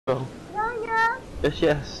intro. Yes,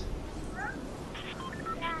 yes.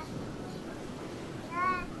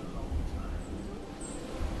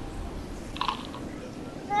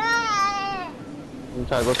 I'm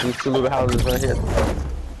trying to go to these two little houses right here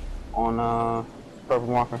on purple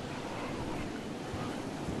marker.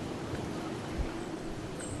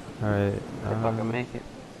 Alright, If I can make it.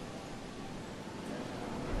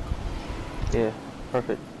 Yeah,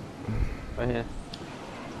 perfect. Right here.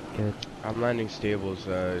 good. I'm landing stables.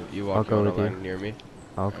 You I'll walk go on a with you. line near me.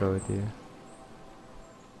 I'll go with you.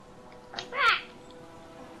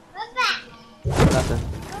 Nothing.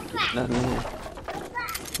 Nothing in here.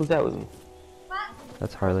 Who's that with me?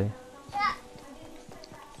 That's Harley.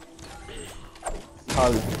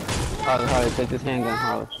 Harley, take this handgun,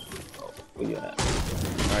 Harley. Where you at?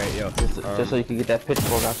 Alright, yo. Just so you can get that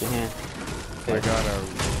pitchfork out your hand. Okay. I got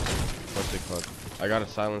what's it called? I got a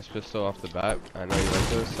silenced pistol off the bat. I know you like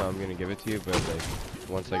those, so I'm gonna give it to you. But like,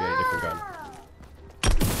 once I get a different gun.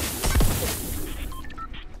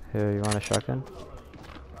 Here, you want a shotgun?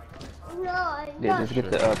 Yeah, just get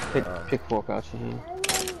the pitchfork out your hand.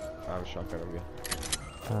 I'm shotgun. I'm good.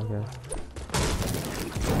 Okay.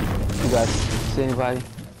 You guys see anybody?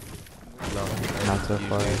 No, Not so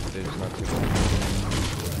far. There's not too many.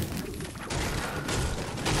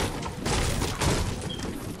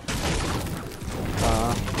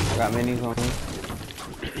 I got minis on me.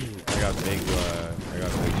 I got big shit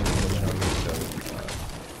on me, so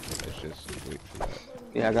let's just wait for that.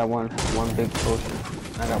 Yeah, I got one big potion.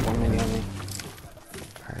 I got one mini on me.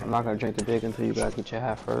 I'm not gonna drink the big until you guys get your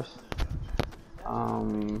half first.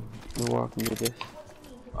 You're welcome to this.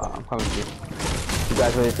 I'm coming to you. You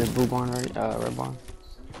guys ready for this blue barn already? Red barn?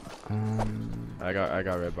 I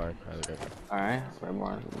got red barn. Alright, red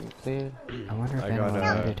barn cleared. I wonder if I anyone got,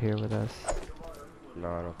 landed here with us. No,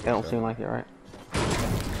 I don't think It don't so. seem like it, right?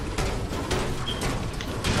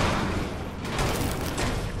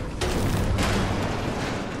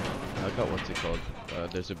 I got what's it called?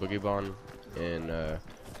 There's a boogie barn in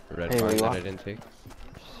red Hey, barn where you that are? I didn't take.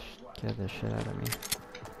 Get the shit out of me.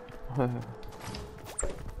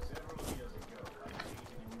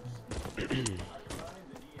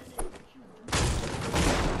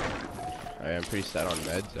 I am pretty set on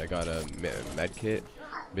meds. I got a med kit,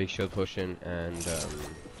 big shield potion, and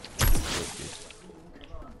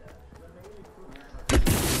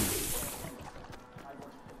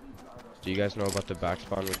do you guys know about the back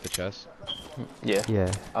spawn with the chest? Yeah.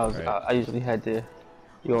 Yeah. I usually had to.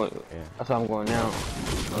 Yeah. That's why I'm going now.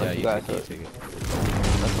 Yeah, You guys take it.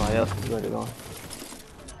 that's somebody else is ready to go.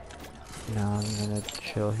 No, I'm gonna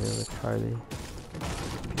chill here with Harley. Be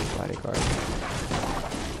a bodyguard.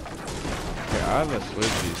 Okay, I have a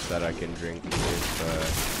Swiss juice that I can drink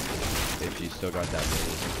if you still got that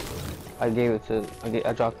many. I gave it to.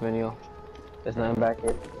 I dropped the menu. There's nothing back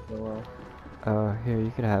here. Oh, here,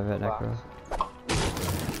 you can have it, Necro.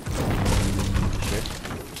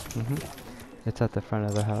 Sure. It's at the front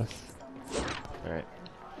of the house. Alright.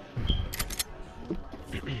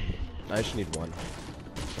 I just need one.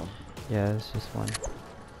 So. Yeah, it's just one.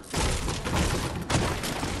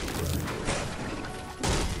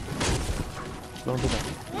 Don't do that.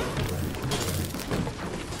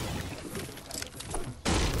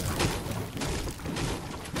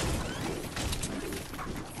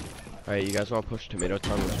 Alright, you guys want to push Tomato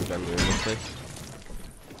Town, which we've done doing this place?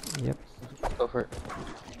 Yep. Go for it.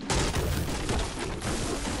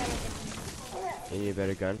 You need a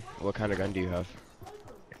better gun? What kind of gun do you have?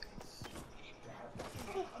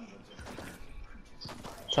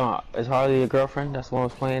 So, is Harley your girlfriend? That's the one who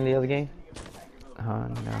was playing the other game? Oh,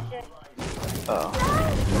 no. Oh.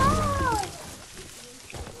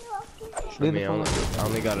 I mean, I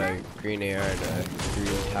only got a green AR and a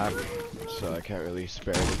green tap, so I can't really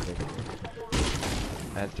spare anything.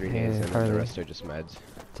 I had 3 nades and Harley. the rest are just meds.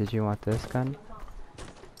 Did you want this gun?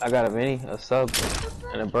 I got a mini, a sub,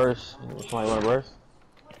 and a burst. Somebody want a burst?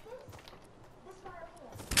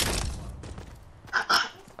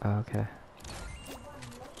 Oh, okay.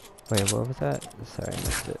 Wait, what was that? Sorry, I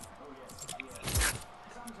missed it.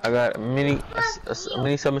 I got a mini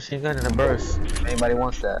submachine gun and a burst. If anybody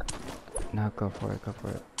wants that. No, go for it, go for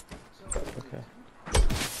it. Okay.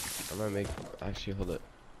 I'm gonna make. Actually, hold it.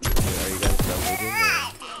 Are you guys done looting?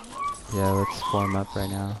 Yeah, let's form up right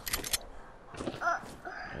now.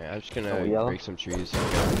 Alright, I'm just gonna break some trees so I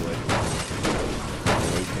get wood.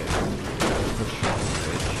 Okay.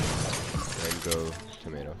 And go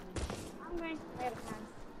tomato.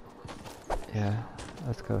 Yeah,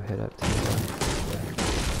 let's go hit up tomato.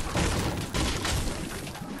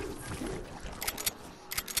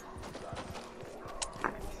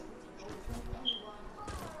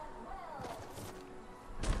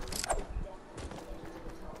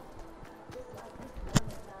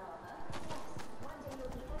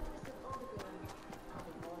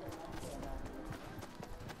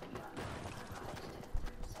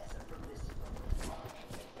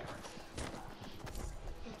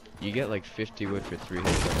 You get like 50 wood for 3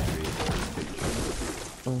 hits on every.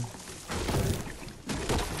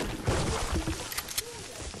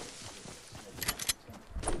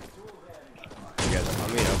 You guys, I'll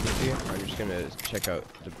meet up with you. I'm just gonna check out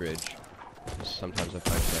the bridge. Sometimes I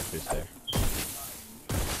find snipers there.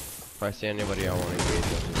 If I see anybody I want to engage,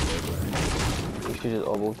 I'll just stay. We should just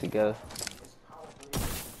all work together.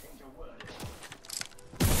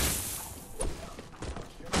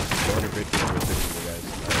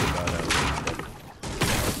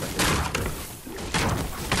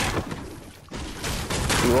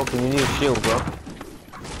 You walking, you need a shield, bro.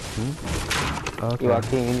 Okay. You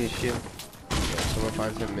walking, you need a shield. Yeah, someone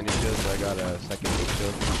finds some mini shields, I got a second big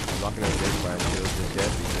shield. I'm not gonna make my shield just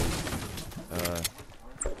yet because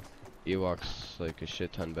Ewok's like a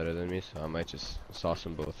shit ton better than me, so I might just sauce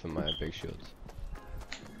them both in my big shields.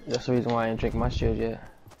 That's the reason why I didn't drink my shield yet.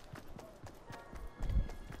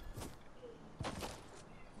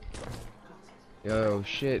 Yo,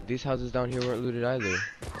 shit, these houses down here weren't looted either.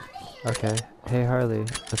 Okay. Hey Harley,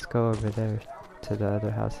 let's go over there to the other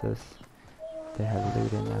houses. They have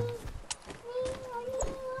loot in them.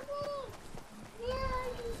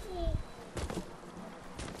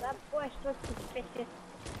 That bush looks suspicious.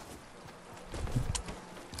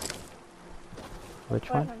 Which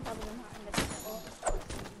one?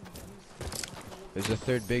 There's a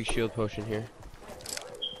third big shield potion here.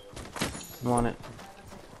 I'm on it.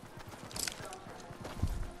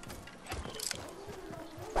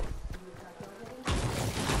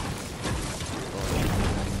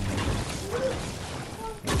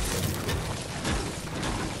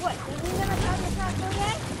 What? Did you never tell your castle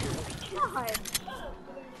yet? God.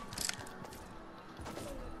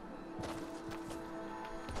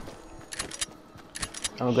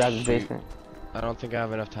 I'm gonna grab this basement. I don't think I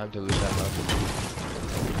have enough time to loot that house.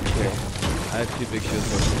 Okay. I have 2 big shield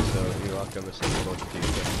potions, so you're welcome to send both to you.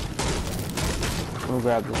 I'm gonna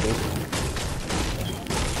grab this basement.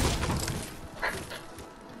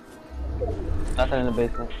 Nothing in the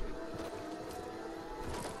basement.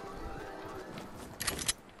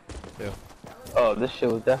 Yo. Oh, this shit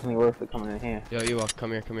was definitely worth it coming in here. Yo, Ewok,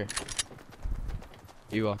 come here, come here.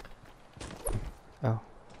 Ewok. Oh.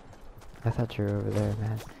 I thought you were over there,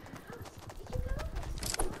 man.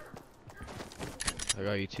 I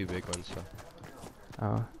got you 2 big ones, so.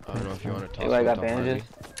 Oh. I don't know if you want to toss Hey, I got both on Harley. bandages.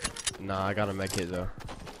 Nah, I got a med kit though.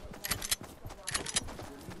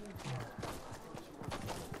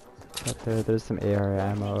 Up there, there's some AR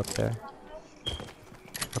ammo up there.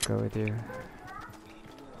 I'll go with you.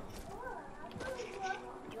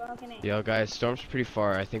 You walking in? Yo guys, storm's pretty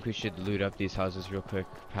far. I think we should loot up these houses real quick,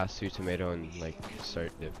 pass through tomato and like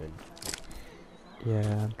start dipping.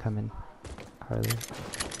 Yeah, I'm coming. Harley.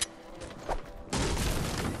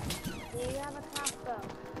 Do you have a crossbow?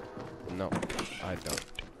 No, I don't.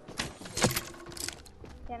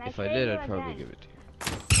 Can I If I trade did, you I'd a probably gun? give it to you.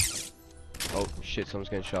 Oh shit, someone's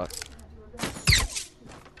getting shot.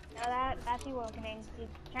 No, that's you walking in. He's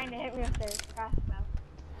trying to hit me with his crossbow.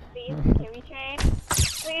 Please, can we trade?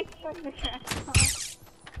 Please, put the crossbow.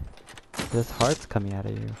 There's hearts coming out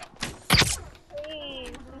of you.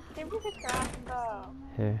 Please, just give me the crossbow.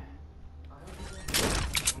 Here.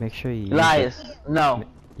 Make sure you Elias, no.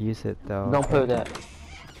 use it though. Don't put that.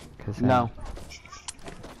 Cause No.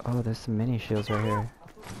 Oh, there's some mini shields right here.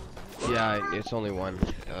 Yeah, it's only one.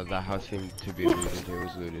 That house seemed to be looted. It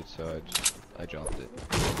was looted, so I dropped it.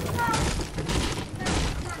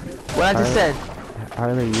 What I just said.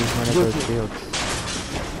 Harley, use one of those shields.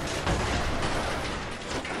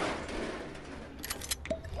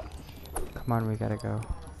 Come on, we gotta go.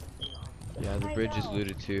 Yeah, the bridge is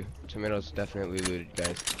looted too. Tomato's definitely looted,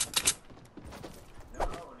 guys.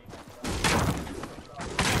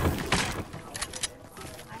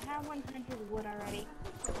 I have 100 wood already.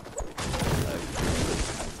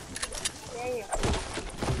 There you go.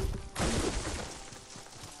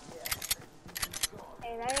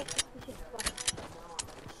 Hey, that is suspicious stuff.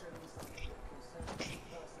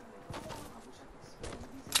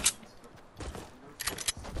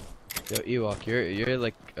 Yo, Ewok, you're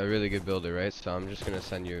like a really good builder, right? So I'm just gonna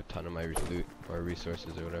send you a ton of my loot or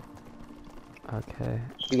resources or whatever. Okay.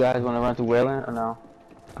 You guys want to run through Wayland or no?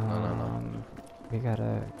 No. We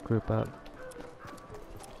gotta group up.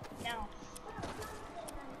 No.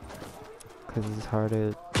 Cause it's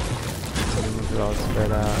harder. We're all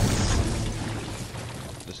spread out.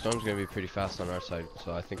 The storm's gonna be pretty fast on our side,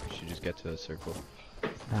 so I think we should just get to the circle.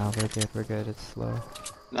 No, we're good, it's slow.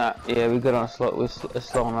 Nah, yeah, we good on slow. It's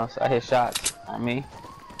slow on us. I hear shots on me.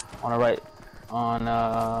 On the right. On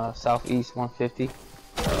southeast 150.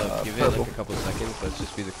 Give it like a couple seconds. Let's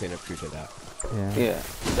just be the cleanup crew to that. Yeah. Yeah,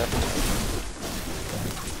 definitely.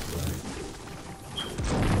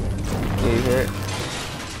 Yeah, you hear it?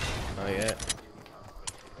 Oh yeah.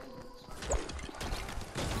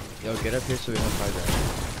 Yo, get up here so we have high ground.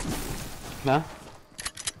 Huh?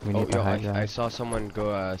 We Oh, need the yo, high I ground. saw someone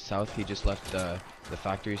go south. He just left the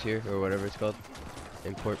factories here, or whatever it's called.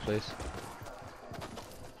 Import place.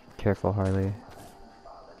 Careful, Harley.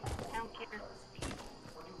 I don't care.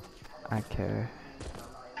 I care.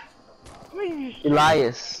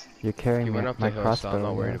 Elias, You're carrying He went up my the hill, so crossbow. I'm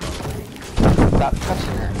not worried yeah. about him. stop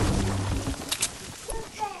touching her.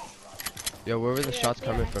 Yo, where were the shots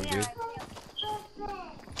coming from, dude?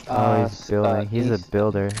 Oh, he's building. He's a east.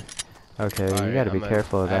 builder. Okay, you Alright, gotta be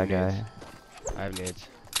careful of I have that guy. nades. I have nades.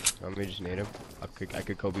 Want me to just nade him? I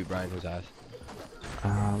could Kobe Bryant his ass.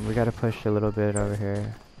 We gotta push a little bit over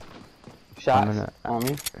here. Shots on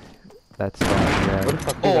me. That's Where the yeah.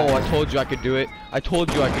 fuck is Oh, that? I told you I could do it. I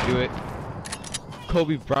told you I could do it.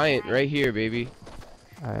 Kobe Bryant, right here, baby.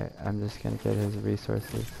 Alright, I'm just gonna get his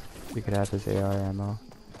resources. We could have his AR ammo.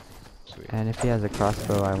 Sweet. And if he has a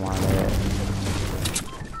crossbow, I want it.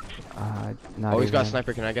 Not Oh, he's got a even.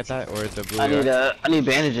 sniper. Can I get that? Or the blue? I need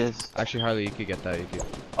bandages. Actually, Harley, you could get that. You could.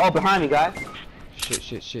 Oh, behind me, guys.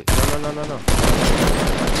 Shit. No.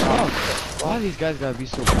 Oh, why these guys gotta be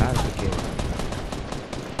so bad at the game?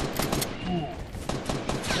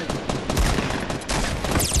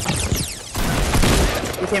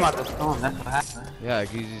 He came out the storm. That's what happened. Yeah,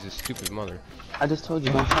 he's a stupid mother. I just told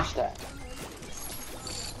you don't touch that.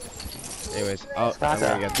 Anyways, Stop I'm gonna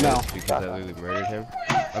that. get this No, because stop I that. literally murdered him.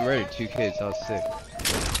 I murdered 2 kids. That was sick.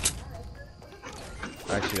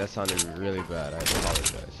 Actually, that sounded really bad. I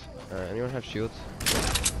apologize. Anyone have shields?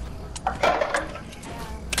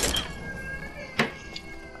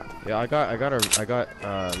 Yeah, I got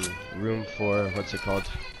room for what's it called?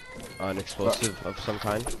 An explosive of some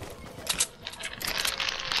kind.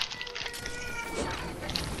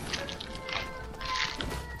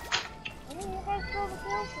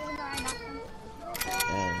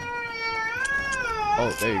 Oh,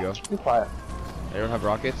 there you go. Be quiet. Anyone have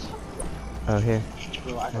rockets? Oh, here.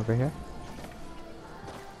 Relax. Over here.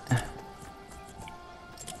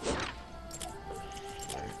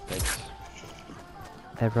 Thanks.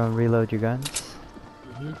 Everyone reload your guns.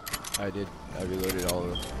 I did. I reloaded all of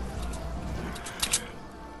them.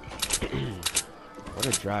 What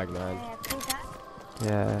a drag, man.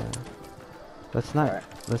 Yeah. Let's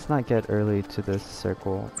not get early to this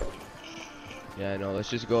circle. Yeah, I know. Let's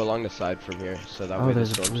just go along the side from here, so that Oh, way the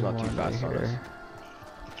there's a storm's blue not too one fast right on us. here.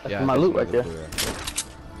 That's my loot right there. God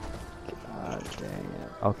dang it.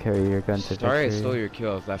 I'll carry your gun to Sorry, I victory. stole your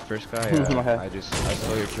kill. That first guy, Okay. I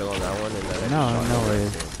stole your kill on that one, and then I No, just shot no him.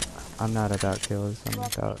 worries. I'm not about kills. I'm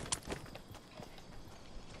about.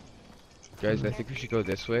 Guys, I think we should go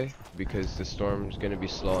this way because the storm's gonna be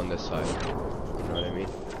slow on this side. You know what I mean?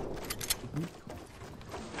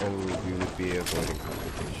 And we would be avoiding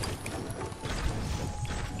confrontation.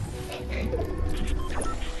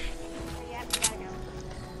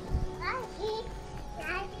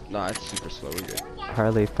 Nah, it's super slow. We're good.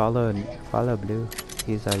 Harley, follow Blue.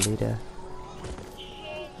 He's our leader.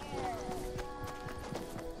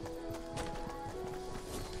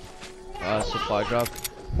 Supply drop,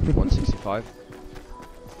 165.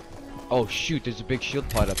 Oh shoot, there's a big shield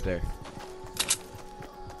pod up there.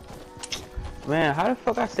 Man, how the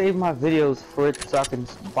fuck I save my videos for it so I can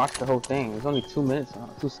watch the whole thing? It's only 2 minutes,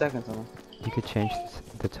 2 seconds on it. You could change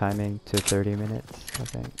the timing to 30 minutes, I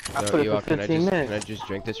think. I put it for 15 minutes. Can I just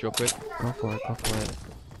drink this real quick? Go for it, go for it.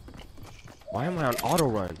 Why am I on auto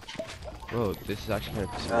run? Bro, this is actually gonna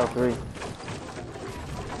piss me off. L3.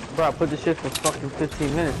 Bro, I put this shit for fucking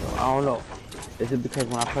 15 minutes. I don't know. Is it because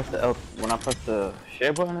when I press the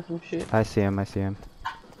share button or some shit? I see him. Here,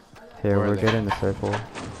 Where are we're they? good in the circle. Oh,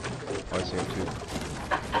 I see him too.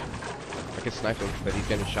 I can snipe him, but he's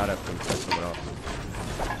getting shot at from someone else.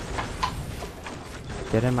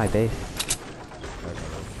 Get in my base.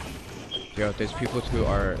 Yo, there's people to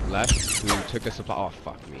our left who took a supply. Oh,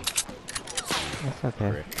 fuck me. That's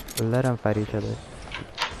okay. Frick. Let them fight each other.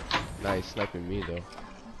 Nah, he's sniping me though.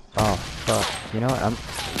 Oh, fuck. You know what? No,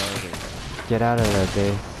 okay. Get out of the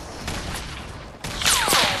base.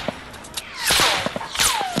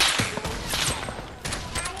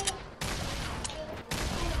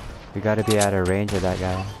 We gotta be out of range of that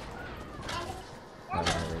guy. Not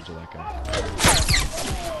in range of that guy.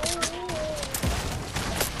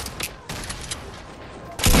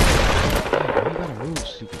 Why you gotta move,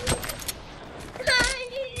 stupid?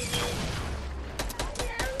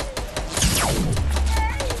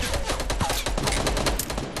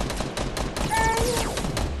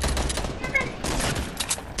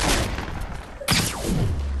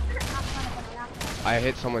 I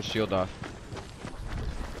hit someone's shield off.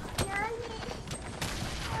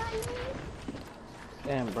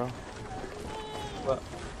 Damn, bro. What?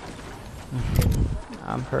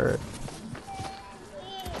 I'm hurt.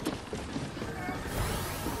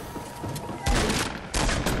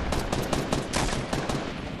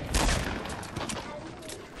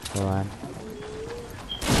 Hold on.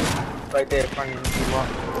 Right there in front of you. Walk.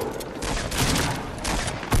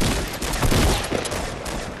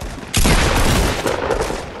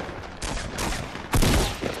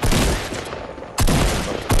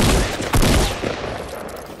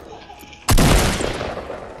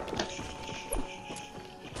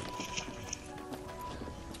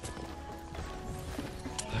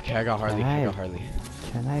 Okay, I got Harley. I got Harley.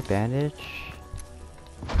 Can I bandage?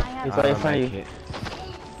 He's right in front of you.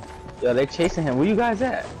 Yo, they chasing him. Where you guys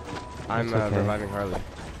at? I'm okay. reviving Harley.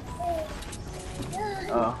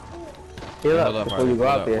 Oh. Heal up before Harley. you go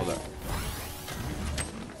out there. Hold up.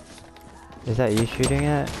 Is that you shooting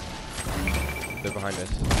it? They're behind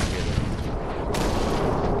us.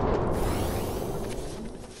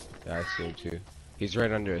 Yeah, I see him too. He's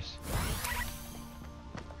right under us.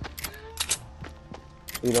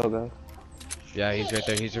 Reload, guys. Yeah, he's right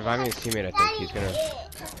there. He's reviving his teammate, I think. He's gonna...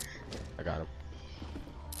 I got him.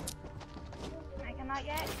 I cannot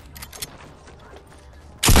get.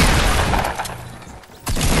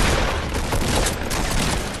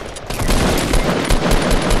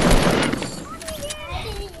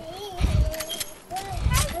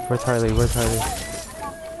 Where's Harley? Where's Harley?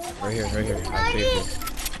 Right here, right here. I saved him.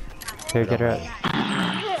 Here, get her up.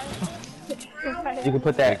 You can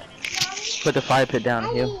put that. Put the fire pit down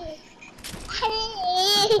here.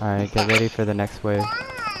 Alright, get ready for the next wave.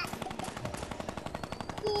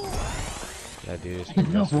 Yeah, dude, it's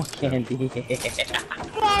No more candy.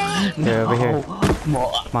 Here, over here.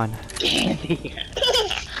 More Come on. candy.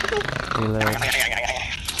 Reload.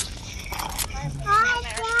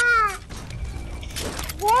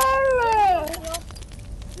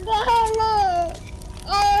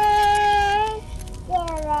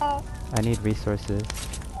 I need resources.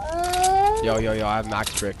 Yo, I have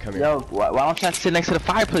max brick. Come here. Yo, why don't you sit next to the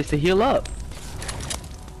fireplace to heal up?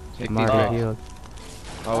 Take I'm these already bricks. healed.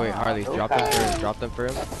 Oh wait, Harley, drop them for him. Drop them for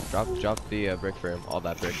him. Drop the brick for him. All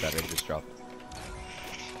that brick that I just dropped.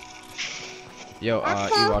 Yo,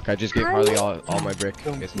 Ewok, I just gave Harley all my brick.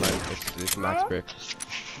 It's mine. It's max brick.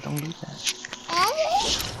 Don't do that.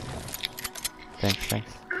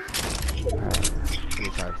 Thanks. Alright.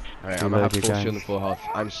 Anytime. Alright, I'm gonna have full shield and full health.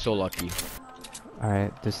 I'm so lucky.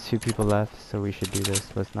 Alright, there's 2 people left, so we should do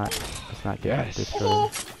this. Let's not get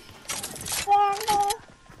destroyed.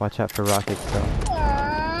 Watch out for rockets though.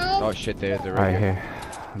 Oh shit, they're right Alright, here. here.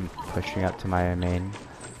 I'm pushing up to my main.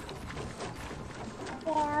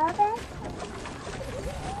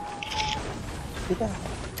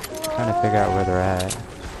 Trying to figure out where they're at.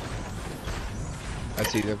 I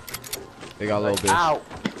see them. They got a little bit. Ow!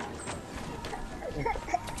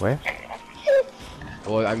 Where?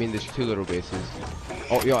 Well, I mean, there's 2 little bases.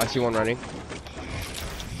 Oh, yo, I see one running.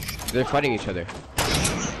 They're fighting each other.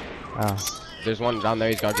 Oh, There's one down there.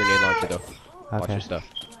 He's got a grenade launcher though. Watch okay. your stuff.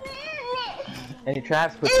 Any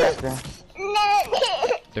traps? Put traps down.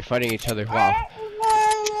 They're fighting each other. Wow.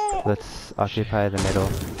 Let's occupy the middle.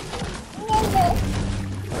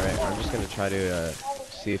 Alright, I'm just gonna try to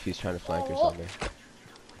see if he's trying to flank or something.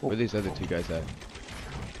 Where are these other 2 guys at?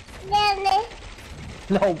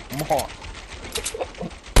 No more.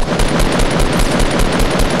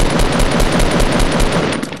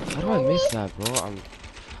 How do I miss that, bro?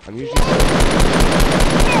 I'm usually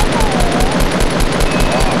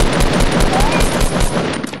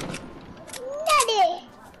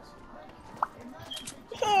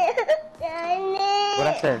What I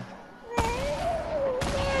said?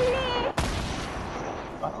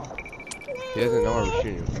 He doesn't know where we're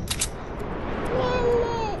shooting him.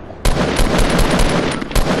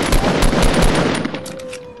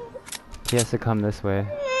 He has to come this way,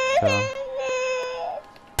 so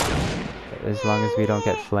as long as we don't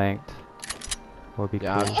get flanked, we'll be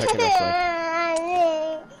Yeah, cool. I'm checking that flank.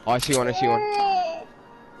 Oh, I see one.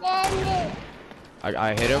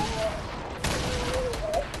 I hit him.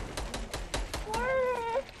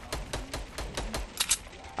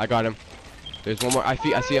 I got him. There's one more. I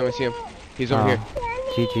see him. He's over here.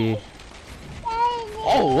 GG.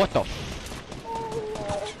 Oh, what the?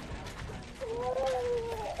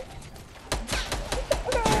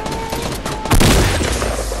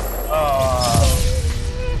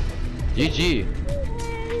 GG.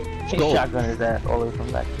 He Go. shotgun his ass all the way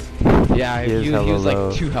from back. Yeah, He is he hella was like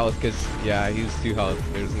low. 2 health because he was 2 health.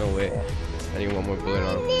 There's no way. I need one more bullet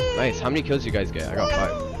on him. Nice. How many kills you guys get? I got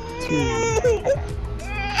 5.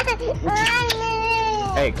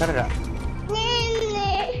 Hey, cut it out.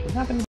 It's not gonna